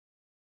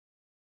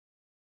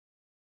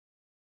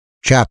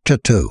Chapter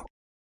 2.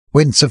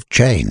 Winds of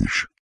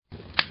Change.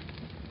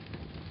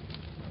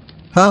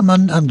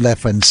 Herman and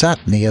Lefwin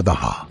sat near the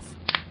hearth.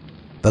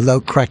 The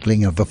low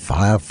crackling of the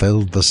fire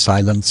filled the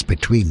silence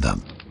between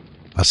them,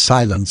 a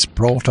silence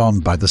brought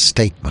on by the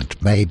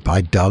statement made by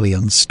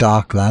Dolian's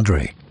stark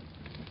Landry.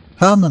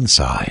 Herman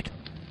sighed.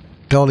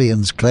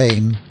 Dolian's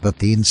claim that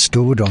the inn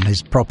stood on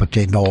his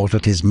property gnawed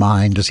at his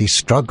mind as he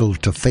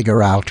struggled to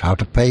figure out how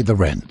to pay the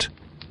rent.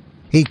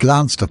 He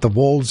glanced at the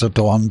walls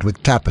adorned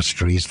with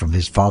tapestries from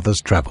his father's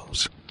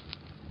travels,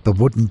 the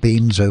wooden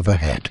beams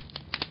overhead,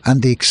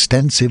 and the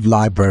extensive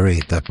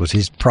library that was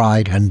his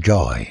pride and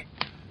joy.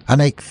 An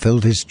ache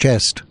filled his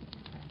chest,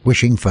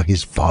 wishing for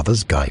his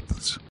father's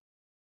guidance.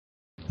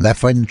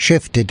 Lefwin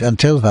shifted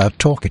until her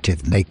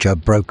talkative nature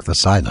broke the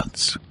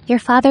silence. Your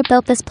father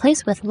built this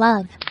place with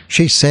love,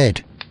 she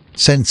said,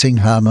 sensing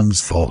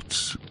Herman's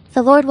thoughts.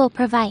 The Lord will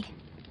provide.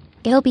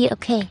 It'll be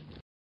okay.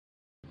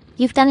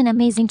 You've done an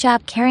amazing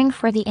job caring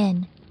for the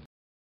inn.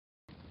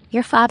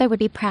 Your father would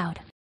be proud.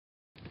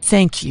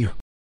 Thank you.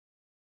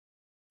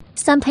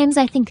 Sometimes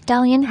I think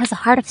Dalian has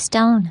a heart of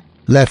stone,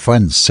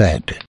 Lefwin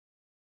said.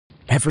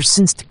 Ever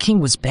since the king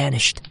was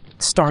banished,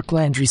 the Stark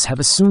Landrys have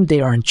assumed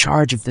they are in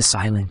charge of this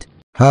island.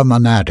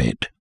 Herman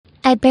added.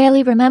 I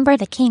barely remember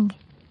the king.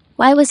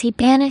 Why was he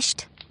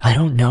banished? I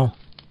don't know.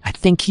 I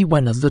think he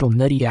went a little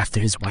nutty after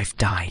his wife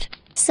died.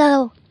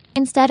 So,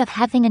 instead of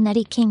having a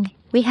nutty king,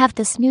 we have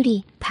the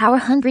snooty,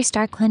 power-hungry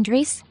Stark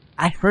Landrys?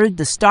 I heard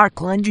the Stark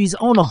Landrys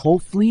own a whole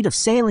fleet of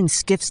sailing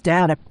skiffs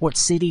down at Port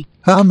City.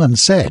 Herman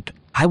said.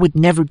 I would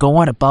never go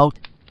on a boat.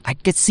 I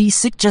get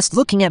seasick just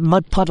looking at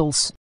mud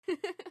puddles.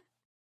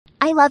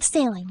 I love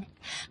sailing.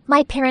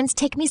 My parents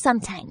take me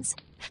sometimes.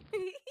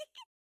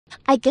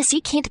 I guess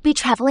you can't be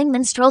traveling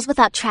minstrels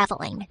without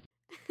traveling.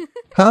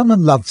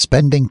 Herman loved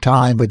spending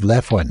time with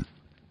Lefwin.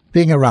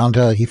 Being around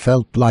her, he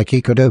felt like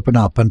he could open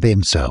up and be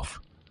himself.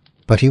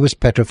 But he was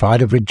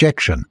petrified of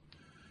rejection.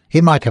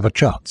 He might have a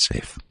chance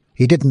if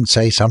he didn't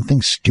say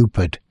something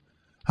stupid.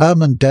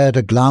 Herman dared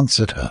a glance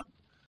at her.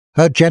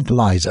 Her gentle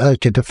eyes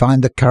urged him to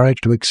find the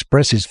courage to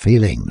express his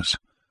feelings,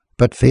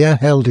 but fear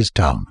held his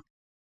tongue.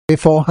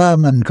 Before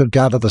Herman could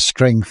gather the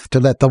strength to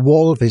let the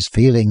wall of his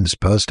feelings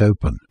burst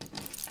open,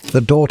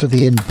 the door to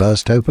the inn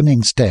burst open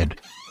instead,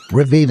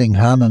 revealing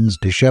Herman's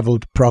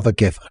dishevelled brother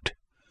Gifford.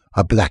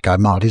 A black eye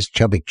marred his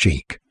chubby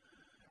cheek.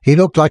 He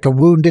looked like a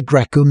wounded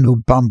raccoon who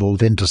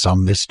bumbled into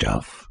some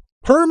mischief.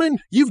 Herman,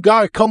 you've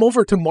got to come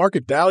over to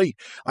Market Valley.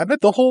 I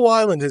bet the whole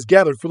island has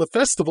gathered for the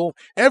festival.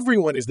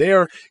 Everyone is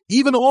there,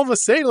 even all the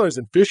sailors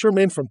and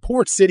fishermen from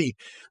Port City.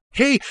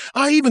 Hey,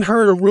 I even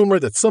heard a rumor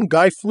that some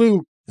guy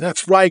flew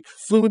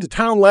into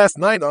town last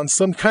night on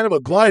some kind of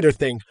a glider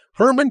thing.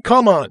 Herman,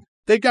 come on.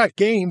 They got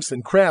games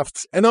and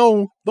crafts, and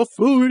the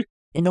food.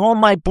 In all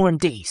my born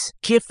days,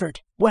 Gifford,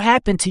 what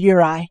happened to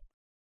your eye?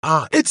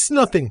 It's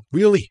nothing,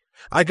 really.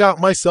 I got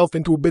myself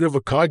into a bit of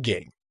a card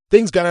game.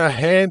 Things got out of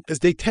hand, as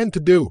they tend to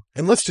do,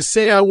 and let's just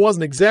say I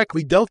wasn't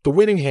exactly dealt the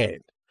winning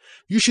hand.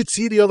 You should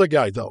see the other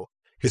guy, though.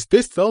 His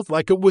fist felt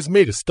like it was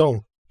made of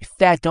stone. If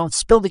that don't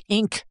spill the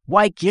ink,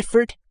 why,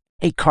 Gifford?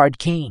 A card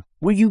game.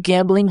 Were you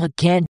gambling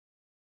again?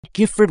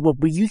 Gifford,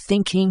 what were you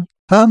thinking?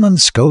 Herman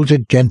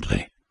scolded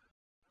gently,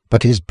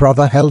 but his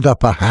brother held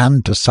up a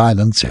hand to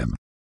silence him.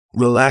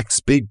 Relax,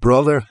 big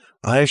brother.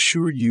 I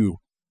assure you,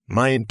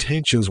 my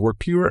intentions were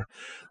pure.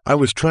 I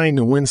was trying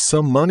to win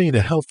some money to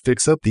help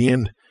fix up the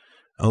inn.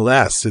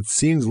 Alas, it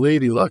seems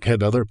Lady Luck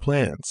had other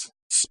plans.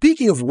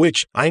 Speaking of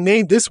which, I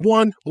named this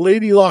one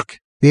Lady Luck.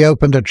 He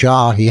opened a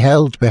jar he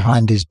held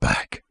behind his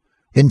back.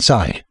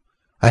 Inside,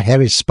 a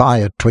hairy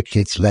spider twitched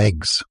its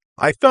legs.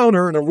 I found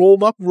her in a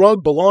rolled-up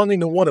rug belonging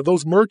to one of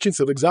those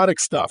merchants of exotic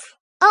stuff.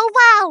 Oh,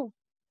 wow!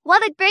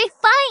 What a great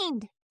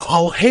find!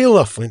 Oh, hey,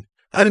 Lefwin.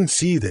 I didn't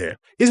see you there.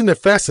 Isn't it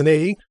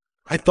fascinating?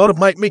 I thought it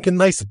might make a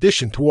nice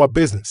addition to our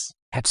business.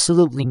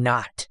 Absolutely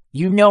not.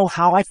 You know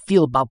how I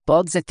feel about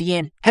bugs at the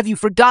inn. Have you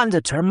forgotten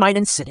the termite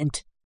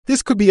incident?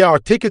 This could be our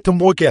ticket to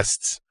more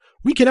guests.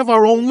 We can have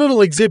our own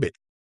little exhibit.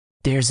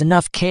 There's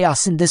enough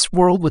chaos in this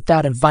world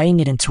without inviting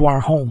it into our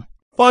home.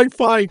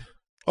 Fine.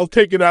 I'll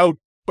take it out,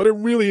 but it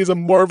really is a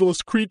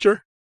marvelous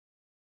creature.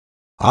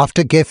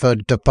 After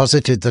Gifford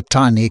deposited the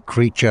tiny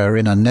creature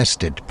in a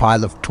nested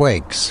pile of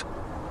twigs,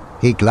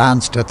 he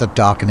glanced at the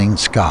darkening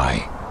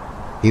sky.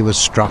 He was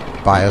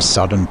struck by a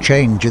sudden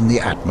change in the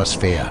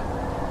atmosphere.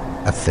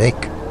 A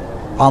thick,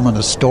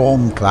 ominous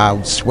storm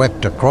cloud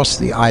swept across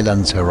the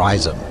island's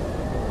horizon.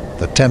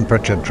 The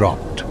temperature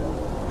dropped,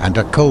 and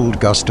a cold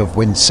gust of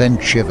wind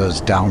sent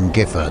shivers down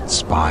Gifford's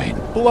spine.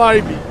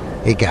 Blimey!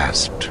 He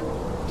gasped.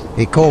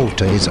 He called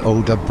to his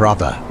older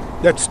brother.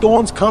 That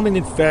storm's coming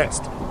in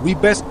fast. We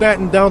best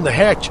batten down the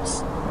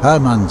hatches.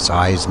 Herman's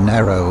eyes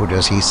narrowed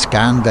as he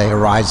scanned the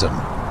horizon,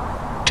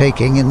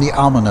 taking in the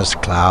ominous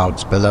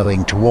clouds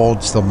billowing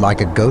towards them like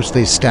a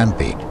ghostly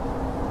stampede.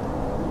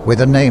 With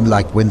a name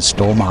like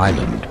Windstorm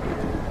Island,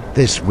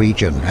 this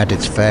region had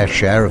its fair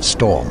share of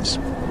storms,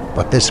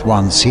 but this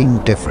one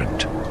seemed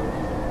different.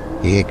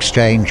 He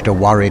exchanged a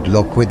worried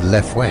look with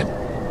Lefwin.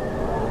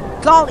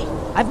 Golly,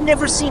 I've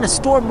never seen a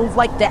storm move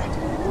like that.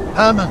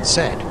 Herman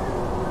said,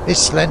 his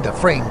slender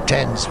frame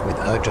tense with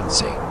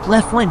urgency.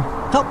 Lefwin,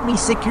 help me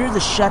secure the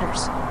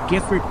shutters.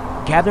 Gifford,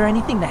 gather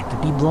anything that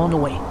could be blown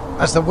away.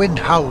 As the wind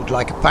howled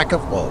like a pack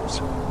of wolves,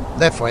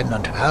 Lefwin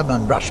and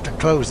Herman rushed to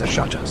close the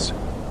shutters.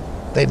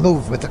 They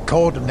moved with the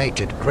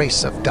coordinated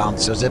grace of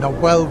dancers in a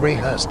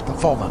well-rehearsed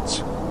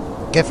performance.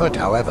 Gifford,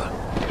 however,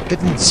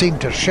 didn't seem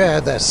to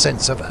share their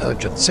sense of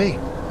urgency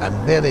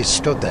and merely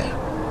stood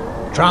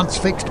there,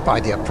 transfixed by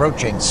the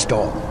approaching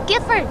storm.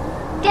 Gifford,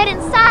 get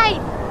inside!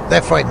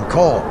 Lefwin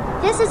called.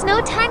 This is no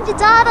time to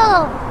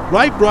dawdle!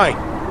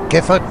 Right.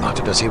 Gifford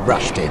muttered as he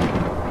rushed in.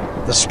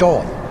 The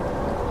storm,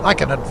 like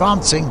an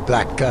advancing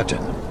black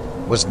curtain,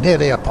 was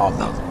nearly upon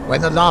them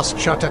when the last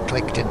shutter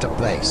clicked into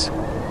place.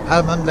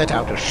 Herman let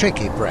out a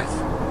shaky breath.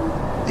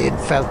 The inn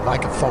felt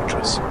like a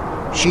fortress,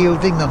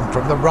 shielding them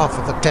from the wrath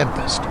of the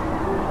tempest.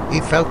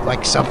 He felt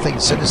like something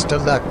sinister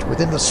lurked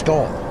within the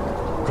storm,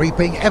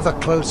 creeping ever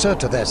closer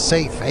to their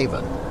safe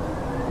haven.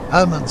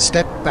 Herman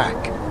stepped back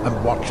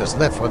and watched as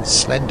Lefwin's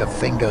slender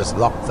fingers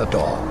locked the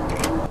door.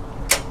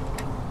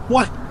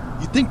 What?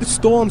 You think the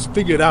storm's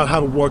figured out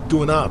how to work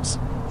doorknobs?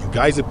 You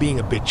guys are being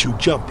a bit too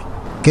jumpy.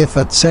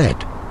 Gifford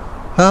said.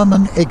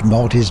 Herman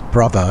ignored his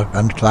brother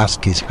and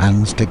clasped his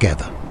hands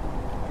together.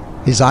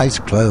 His eyes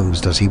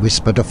closed as he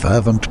whispered a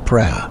fervent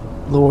prayer.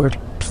 Lord,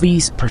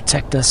 please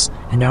protect us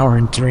and our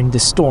enduring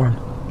this storm.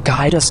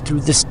 Guide us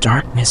through this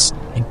darkness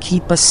and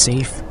keep us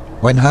safe.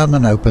 When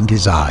Herman opened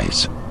his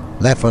eyes,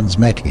 Lefwin's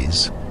met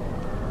his.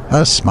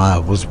 Her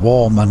smile was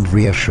warm and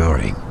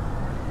reassuring.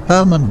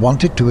 Herman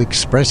wanted to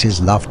express his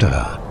love to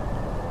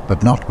her,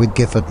 but not with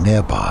Gifford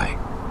nearby.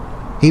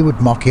 He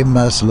would mock him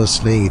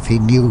mercilessly if he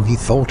knew he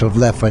thought of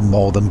Lefwin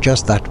more than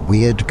just that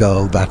weird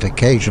girl that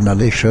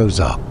occasionally shows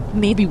up.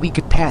 Maybe we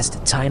could pass the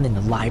time in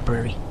the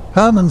library.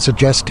 Herman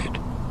suggested.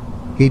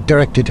 He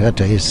directed her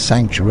to his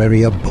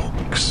sanctuary of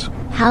books.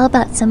 How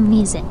about some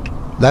music?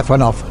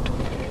 Lefwin offered.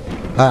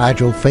 Her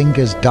agile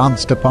fingers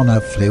danced upon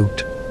her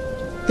flute.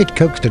 It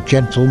coaxed a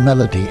gentle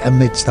melody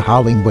amidst the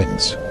howling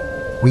winds,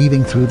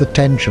 weaving through the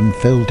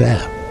tension-filled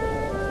air.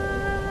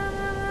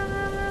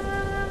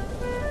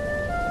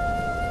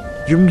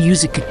 Your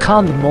music could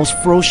calm the most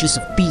ferocious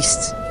of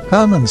beasts.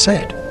 Herman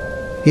said.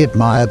 He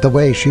admired the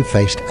way she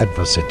faced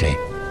adversity,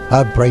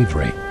 her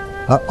bravery,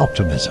 her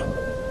optimism,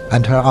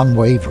 and her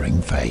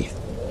unwavering faith.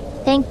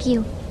 Thank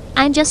you.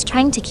 I'm just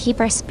trying to keep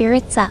our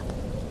spirits up.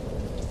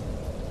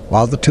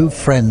 While the two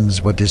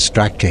friends were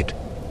distracted,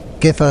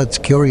 Gifford's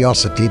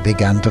curiosity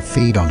began to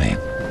feed on him.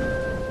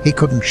 He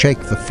couldn't shake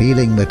the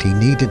feeling that he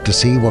needed to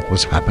see what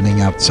was happening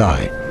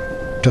outside,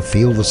 to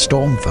feel the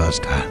storm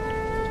firsthand.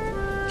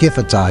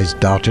 Gifford's eyes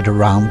darted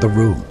around the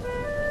room.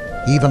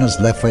 Even as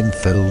Lefwin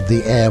filled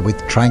the air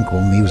with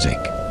tranquil music,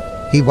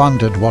 he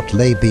wondered what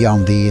lay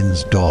beyond the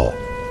inn's door.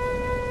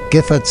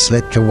 Gifford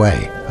slipped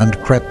away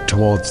and crept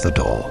towards the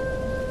door,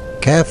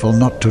 careful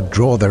not to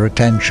draw their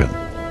attention.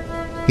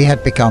 He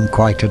had become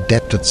quite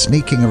adept at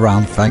sneaking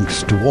around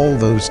thanks to all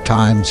those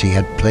times he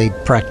had played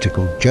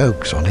practical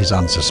jokes on his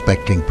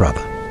unsuspecting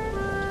brother.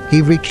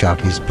 He reached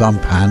out his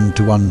plump hand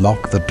to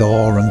unlock the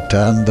door and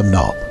turned the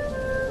knob.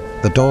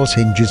 The door's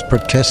hinges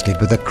protested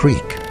with a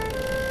creak.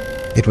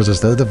 It was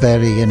as though the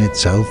very inn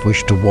itself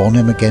wished to warn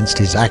him against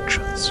his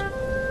actions.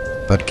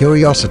 But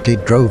curiosity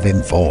drove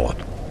him forward.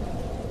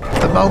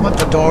 The moment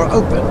the door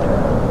opened,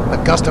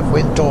 a gust of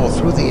wind tore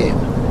through the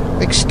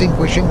inn,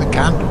 extinguishing the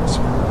candles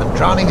and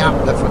drowning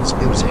out Lefwin's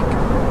music.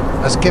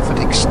 As Gifford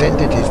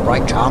extended his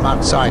right arm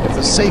outside of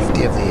the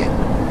safety of the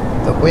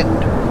inn, the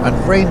wind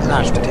and rain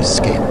lashed at his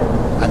skin,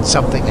 and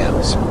something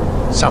else,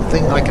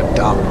 something like a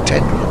dark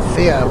tendril of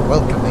fear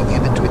welcoming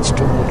him into its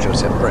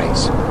tumultuous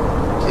embrace.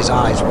 His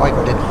eyes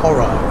widened in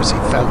horror as he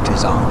felt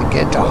his arm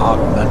begin to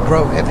harden and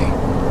grow heavy.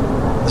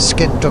 The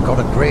skin took on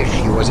a greyish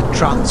hue as it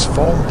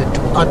transformed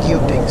into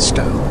unyielding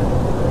stone.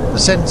 The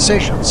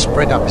sensation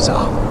spread up his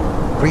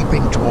arm,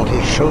 creeping toward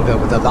his shoulder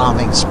with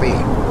alarming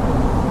speed.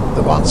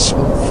 The once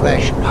smooth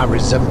flesh now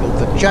resembled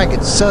the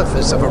jagged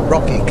surface of a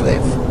rocky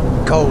cliff,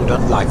 cold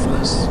and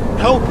lifeless.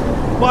 Help!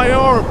 My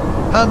arm!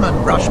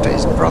 Herman rushed to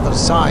his brother's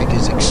side,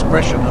 his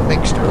expression a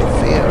mixture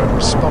of fear and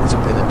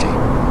responsibility.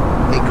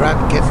 He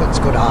grabbed Gifford's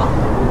good arm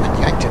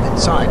and yanked him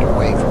inside,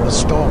 away from the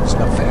storm's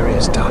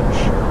nefarious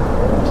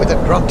touch. With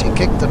a grunt, he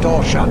kicked the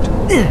door shut.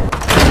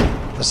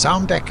 The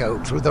sound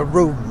echoed through the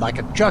room like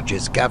a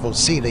judge's gavel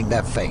sealing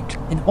their fate.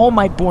 In all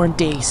my born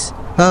days.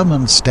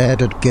 Herman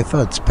stared at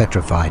Gifford's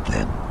petrified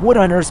limb. What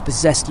on earth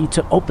possessed you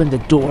to open the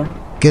door?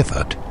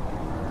 Gifford,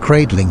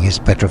 cradling his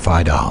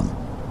petrified arm,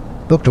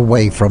 looked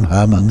away from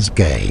Herman's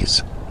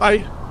gaze.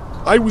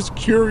 I was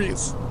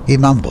curious. He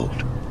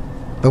mumbled,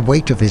 the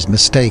weight of his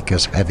mistake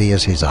as heavy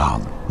as his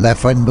arm.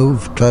 Lefwin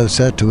moved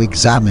closer to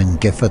examine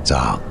Gifford's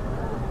arm.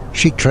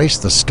 She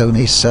traced the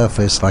stony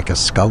surface like a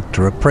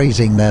sculptor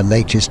appraising their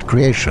latest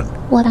creation.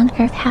 What on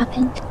earth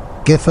happened?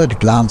 Gifford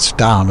glanced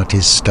down at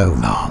his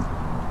stone arm,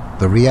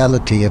 the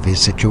reality of his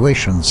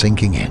situation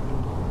sinking in.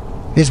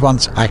 His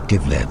once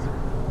active limb,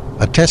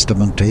 a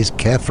testament to his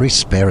carefree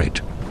spirit,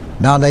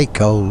 now lay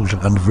cold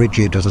and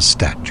rigid as a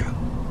statue.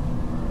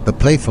 The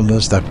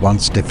playfulness that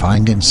once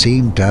defined him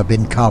seemed to have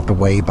been carved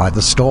away by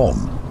the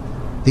storm,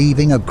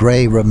 leaving a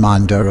grey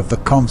reminder of the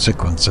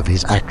consequence of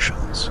his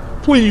actions.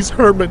 Please,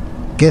 Herman.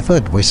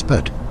 Gifford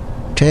whispered,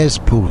 tears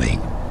pooling.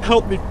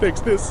 Help me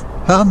fix this.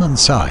 Herman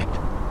sighed,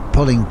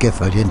 pulling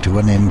Gifford into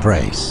an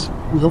embrace.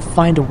 We'll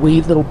find a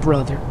way, little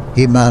brother.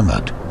 He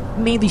murmured.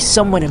 Maybe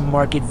someone in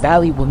Market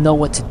Valley will know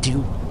what to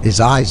do. His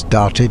eyes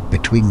darted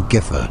between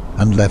Gifford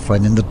and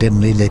Lefwyn in the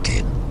dimly lit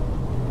inn.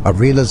 A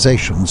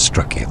realization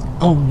struck him.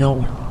 Oh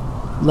no.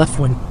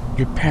 Lefwyn,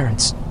 your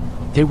parents,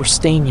 they were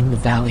staying in the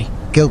valley.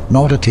 Guilt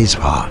gnawed at his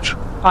heart.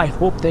 I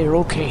hope they are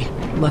okay.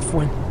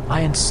 Lefwyn,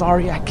 I am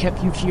sorry I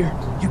kept you here.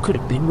 You could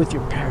have been with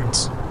your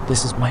parents.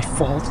 This is my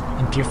fault,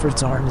 and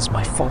Gifford's arm is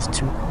my fault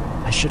too.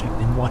 I should have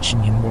been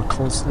watching him more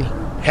closely.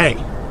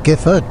 Hey!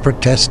 Gifford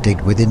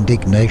protested with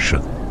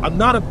indignation. I'm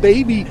not a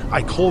baby.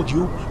 I told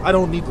you I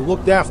don't need to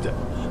look after.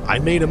 I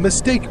made a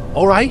mistake,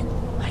 all right?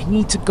 I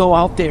need to go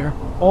out there.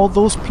 All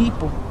those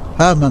people.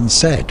 Herman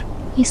said.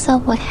 You saw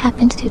what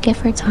happened to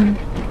Gifford's arm.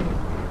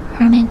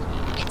 Herman,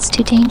 it's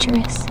too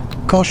dangerous.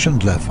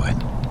 Cautioned Lefwyn.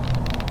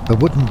 The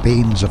wooden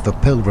beams of the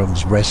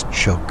Pilgrim's Rest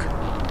shook,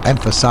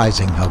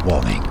 emphasizing her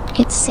warning.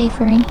 It's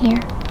safer in here.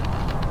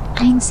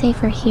 I'm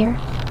safer here.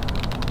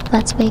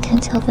 Let's wait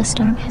until the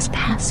storm has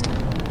passed.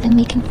 Then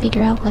we can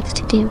figure out what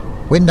to do.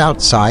 Wind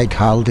outside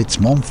howled its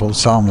mournful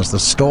song as the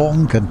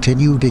storm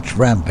continued its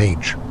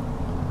rampage.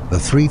 The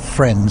three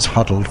friends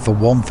huddled for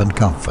warmth and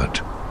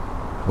comfort,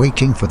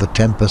 waiting for the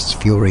tempest's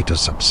fury to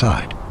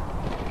subside.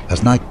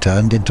 As night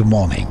turned into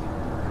morning,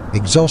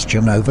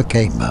 exhaustion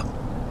overcame them,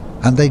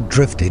 and they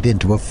drifted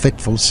into a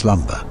fitful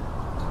slumber,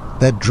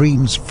 their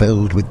dreams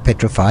filled with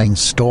petrifying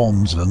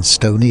storms and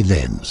stony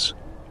limbs.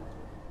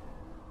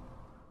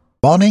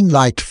 Morning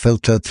light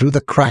filtered through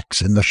the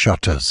cracks in the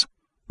shutters,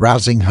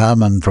 rousing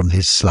Herman from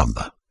his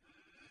slumber.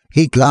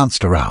 He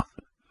glanced around,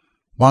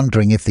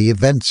 wondering if the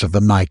events of the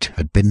night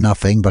had been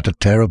nothing but a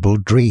terrible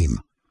dream.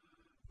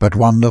 But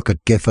one look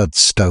at Gifford's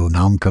stone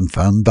arm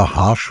confirmed the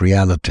harsh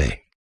reality.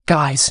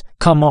 Guys,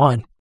 come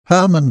on.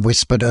 Herman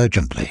whispered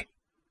urgently,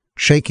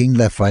 shaking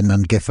Lefwyn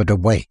and Gifford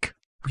awake.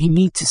 We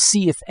need to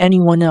see if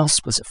anyone else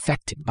was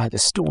affected by the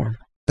storm.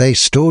 They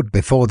stood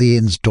before the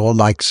inn's door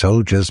like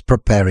soldiers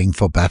preparing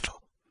for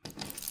battle.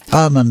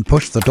 Herman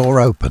pushed the door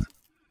open.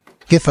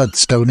 Gifford's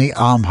stony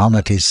arm hung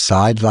at his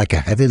side like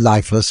a heavy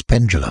lifeless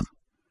pendulum.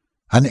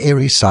 An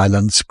eerie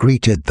silence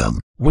greeted them.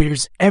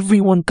 Where's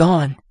everyone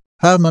gone?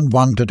 Herman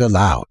wondered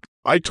aloud.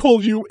 I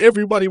told you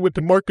everybody went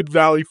to Market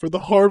Valley for the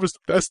Harvest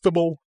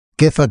Festival.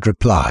 Gifford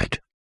replied.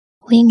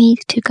 We need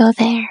to go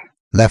there.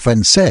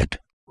 Lefwyn said.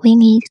 We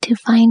need to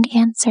find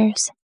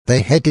answers.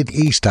 They headed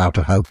east out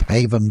of Hope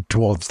Haven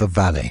towards the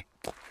valley,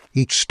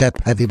 each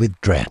step heavy with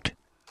dread.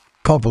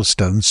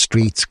 Cobblestone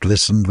streets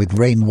glistened with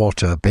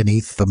rainwater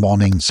beneath the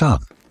morning sun.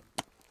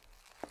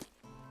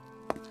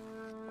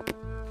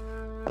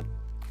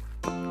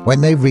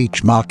 When they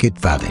reached Market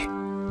Valley,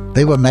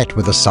 they were met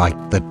with a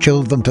sight that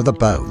chilled them to the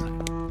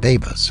bone.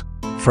 Neighbors,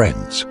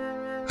 friends,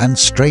 and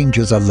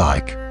strangers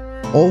alike,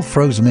 all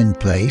frozen in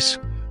place,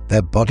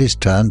 their bodies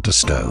turned to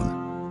stone.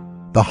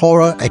 The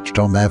horror etched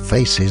on their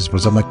faces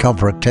was a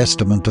macabre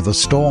testament to the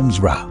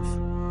storm's wrath.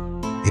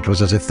 It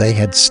was as if they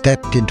had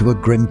stepped into a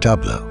grim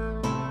tableau.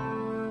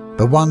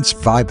 The once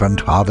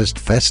vibrant harvest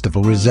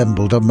festival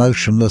resembled a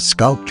motionless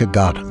sculpture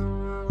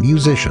garden.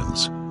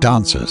 Musicians,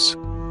 dancers,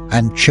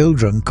 and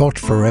children caught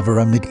forever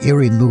amid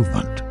eerie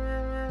movement.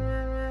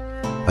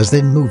 As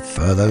they moved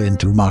further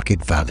into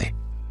Market Valley,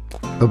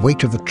 the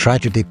weight of the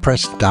tragedy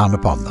pressed down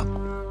upon them.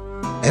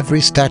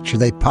 Every statue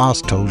they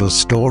passed told a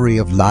story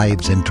of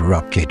lives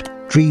interrupted,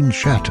 dreams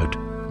shattered,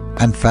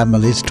 and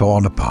families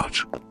torn apart.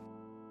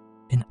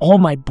 In all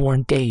my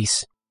born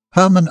days.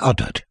 Herman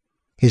uttered,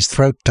 his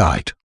throat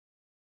tight.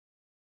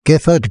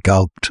 Gifford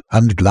gulped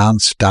and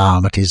glanced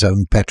down at his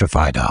own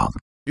petrified arm.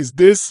 Is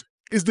this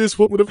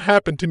what would have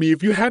happened to me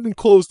if you hadn't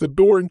closed the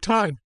door in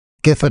time?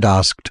 Gifford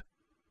asked.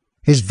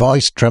 His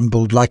voice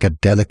trembled like a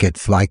delicate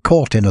fly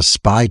caught in a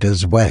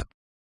spider's web.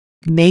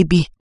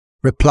 Maybe,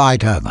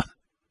 replied Herman,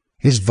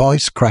 his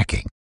voice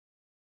cracking.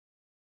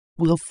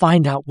 We'll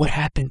find out what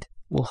happened.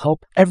 We'll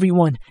help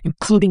everyone,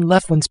 including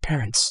Lefwyn's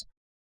parents.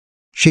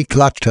 She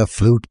clutched her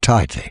flute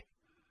tightly,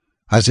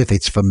 as if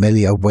its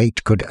familiar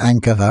weight could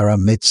anchor her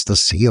amidst the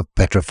sea of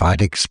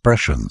petrified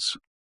expressions.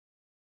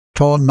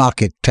 Torn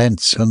market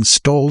tents and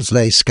stalls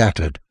lay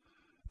scattered,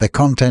 their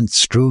contents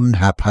strewn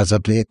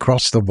haphazardly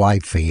across the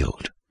wide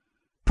field.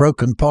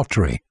 Broken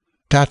pottery,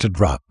 tattered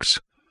rugs,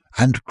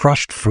 and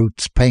crushed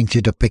fruits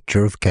painted a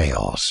picture of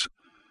chaos,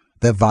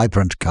 their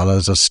vibrant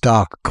colours a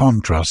stark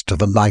contrast to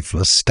the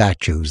lifeless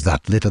statues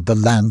that littered the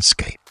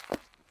landscape.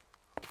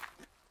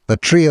 The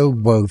trio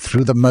wove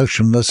through the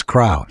motionless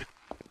crowd,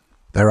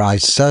 their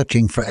eyes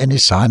searching for any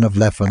sign of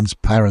Lefwyn's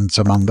parents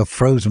among the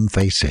frozen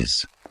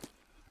faces.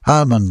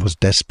 Herman was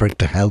desperate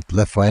to help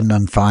Lefwyn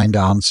and find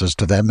answers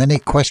to their many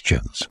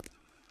questions.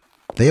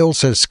 They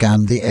also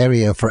scanned the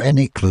area for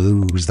any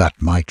clues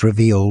that might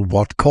reveal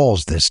what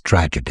caused this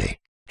tragedy.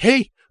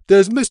 Hey,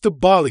 there's Mr.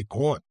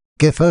 Barleycorn.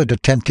 Gifford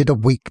attempted a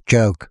weak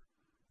joke,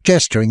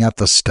 gesturing at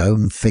the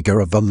stone figure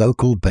of the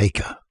local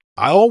baker.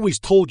 I always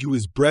told you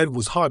his bread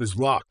was hard as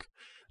rock.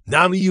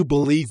 Now do you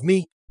believe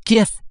me?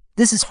 Gif,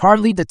 this is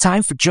hardly the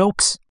time for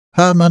jokes.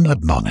 Herman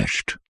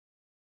admonished.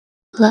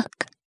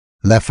 Look,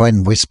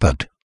 Lefwyn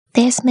whispered.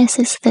 there's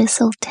Mrs.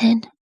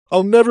 Thistleton.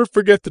 I'll never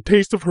forget the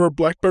taste of her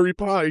blackberry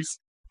pies.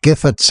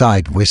 Gifford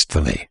sighed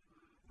wistfully,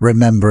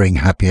 remembering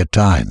happier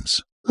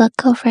times.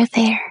 Look over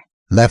there.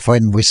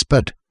 Lefwyn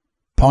whispered,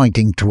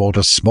 pointing toward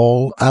a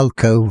small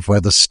alcove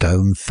where the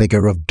stone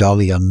figure of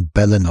Dolian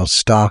Bellinor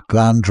Stark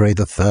Landry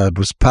III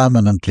was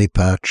permanently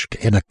perched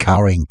in a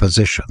cowering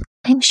position.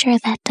 I'm sure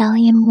that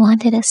Dalian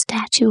wanted a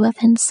statue of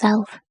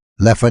himself,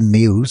 Lefwyn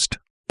mused.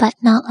 but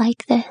not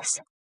like this.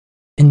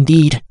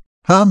 Indeed.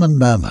 Herman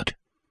murmured,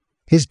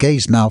 his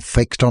gaze now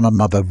fixed on a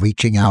mother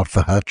reaching out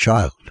for her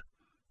child,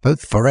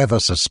 both forever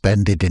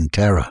suspended in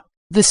terror.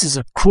 This is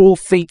a cruel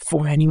fate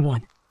for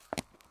anyone.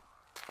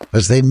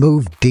 As they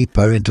moved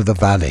deeper into the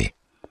valley,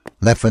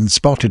 Lefwyn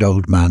spotted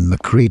old man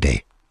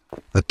Macready,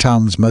 the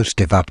town's most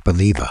devout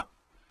believer.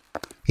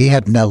 He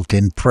had knelt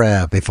in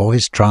prayer before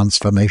his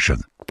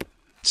transformation.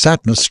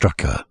 Sadness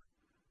struck her,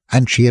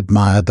 and she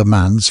admired the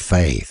man's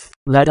faith.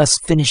 Let us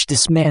finish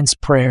this man's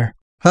prayer.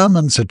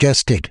 Herman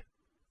suggested,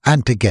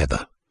 and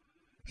together,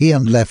 he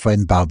and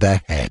Lefwyn bowed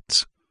their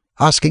heads,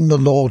 asking the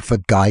Lord for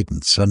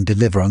guidance and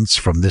deliverance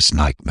from this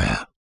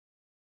nightmare.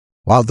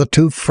 While the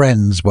two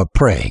friends were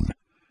praying,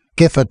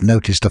 Gifford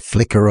noticed a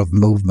flicker of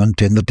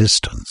movement in the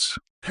distance.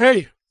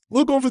 Hey,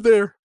 look over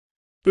there.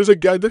 There's a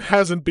guy that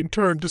hasn't been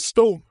turned to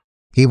stone.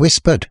 He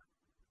whispered,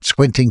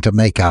 squinting to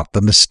make out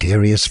the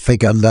mysterious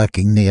figure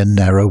lurking near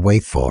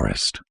Narrowway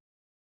Forest.